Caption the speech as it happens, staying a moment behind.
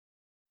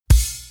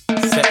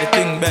Set the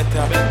thing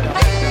better.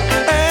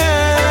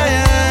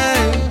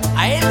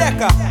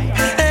 INDECKA.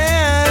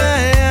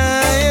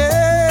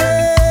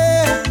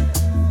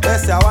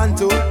 Yes, I want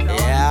to.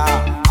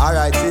 Yeah.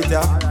 Alright, sit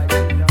down.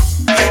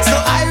 So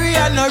Irie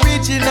and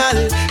original,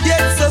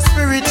 yet so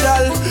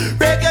spiritual.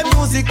 Reggae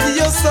music to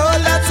your soul,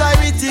 that's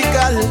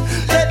iritical.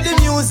 Let the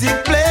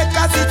music play,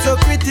 cause it's so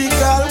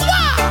critical.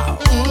 Wow!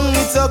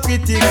 It's so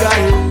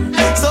critical.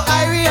 So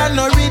Irie and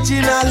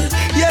original,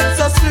 yet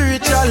so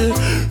spiritual.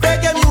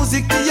 Reggae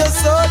music to your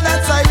soul,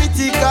 that's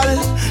iritical.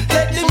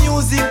 Let the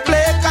music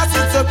play, cause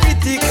it's so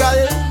critical.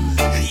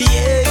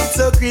 Yeah, it's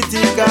so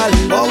critical.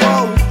 Oh,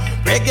 wow.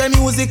 Reggae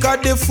music are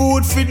the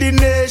food for the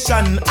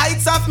nation.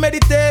 Heights of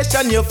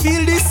meditation, you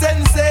feel the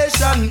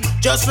sensation.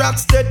 Just rock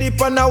steady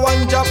on a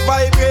one drop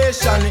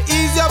vibration.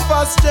 Ease your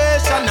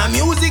frustration, a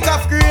music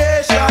of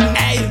creation.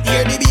 Hey,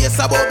 hear the bass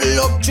a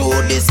bubble up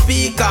through the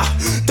speaker.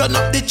 Turn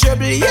up the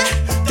treble, yeah,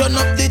 turn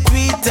up the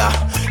tweeter.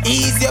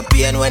 Ease your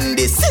pain when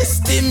the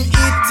system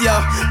hit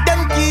ya.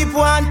 Them keep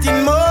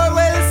wanting more,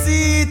 well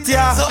see it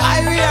ya. So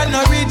Irie and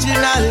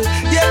original,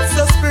 yet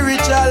so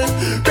spiritual.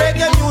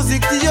 Reggae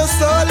music to your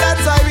soul,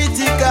 that's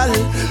iritical.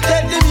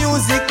 Let the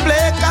music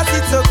play, cause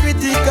it's so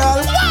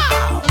critical.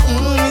 Wow!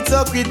 It's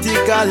so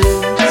critical.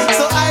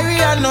 So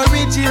Irie and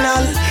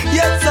original,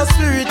 yet so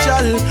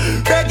spiritual.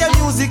 Reggae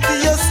music to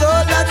your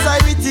soul, that's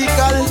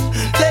iritical.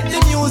 Let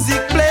the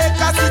music play,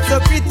 cause it's so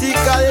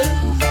critical.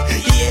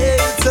 Yeah,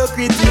 it's so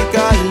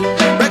critical.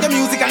 Reggae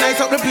music and nice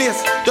up the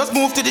place. Just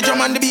move to the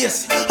drum and the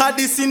bass. Had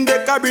this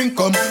INDECKA bring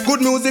come.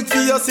 Good music for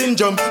your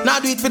syndrome.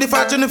 Not do it for the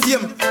fortune and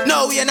fame.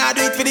 No, we not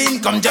do it for the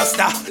income. Just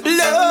a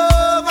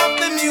love of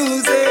the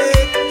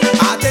music.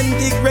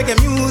 Authentic reggae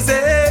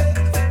music.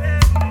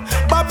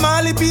 Bob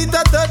Marley,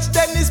 Peter Touch,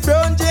 Dennis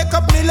Brown,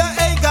 Jacob Miller,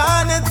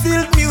 Garnet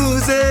Field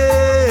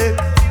music.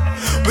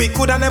 We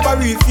coulda never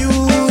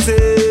refuse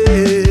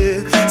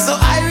it. So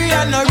Irie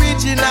and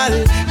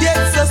original, yet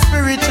so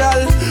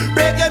spiritual.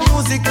 Reggae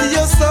music to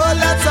your soul,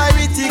 that's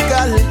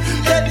iritical.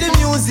 Let the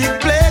music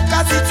play,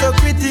 cause it's so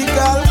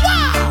critical.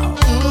 Wow!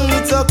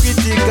 It's so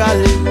critical.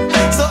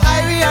 So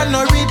Irie and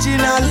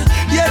original,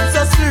 yet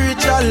so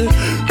spiritual.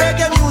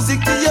 Reggae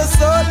music to your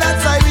soul,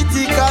 that's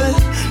iritical.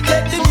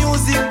 Let the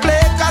music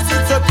play, cause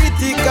it's so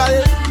critical.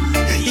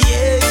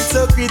 Yeah, it's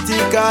so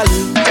critical.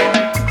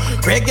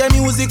 Reggae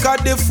music are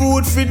the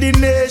food for the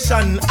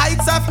nation.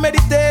 Heights of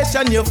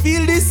meditation, you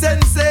feel the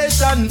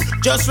sensation.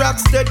 Just rock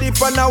steady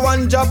on a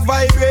one drop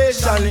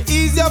vibration.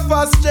 Ease your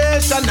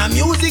frustration, a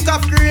music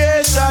of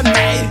creation.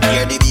 Hey,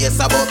 hear the bass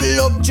a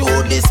bubble up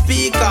through the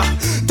speaker.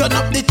 Turn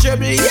up the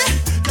treble, yeah,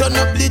 turn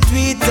up the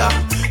tweeter.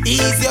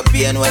 Ease your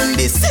pain when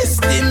the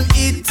system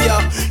hit ya.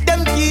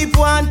 Them keep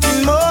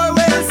wanting more,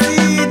 well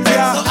see it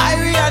ya. So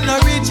Irie and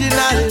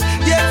original,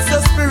 yet so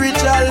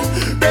spiritual.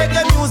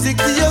 Reggae music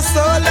to your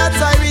soul,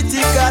 that's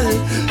iritical.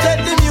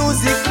 Let the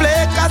music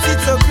play, cause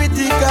it's so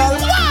critical.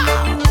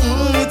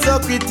 Wow! It's so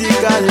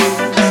critical.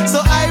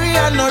 So Irie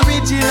and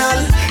original,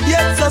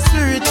 yet so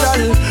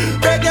spiritual.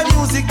 Reggae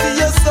music to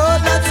your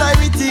soul, that's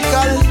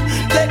iritical.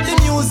 Let the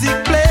music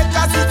play,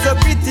 cause it's so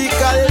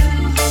critical.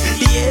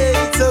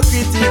 Yeah, it's so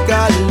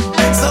critical.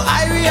 So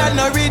Irie and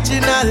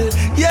original,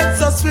 yet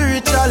so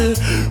spiritual.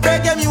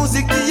 Reggae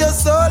music to your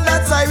soul,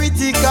 that's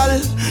iritical.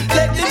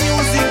 Let the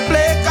music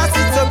play, cause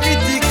it's so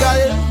critical.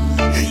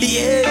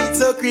 Yeah, it's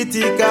so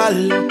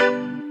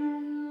critical.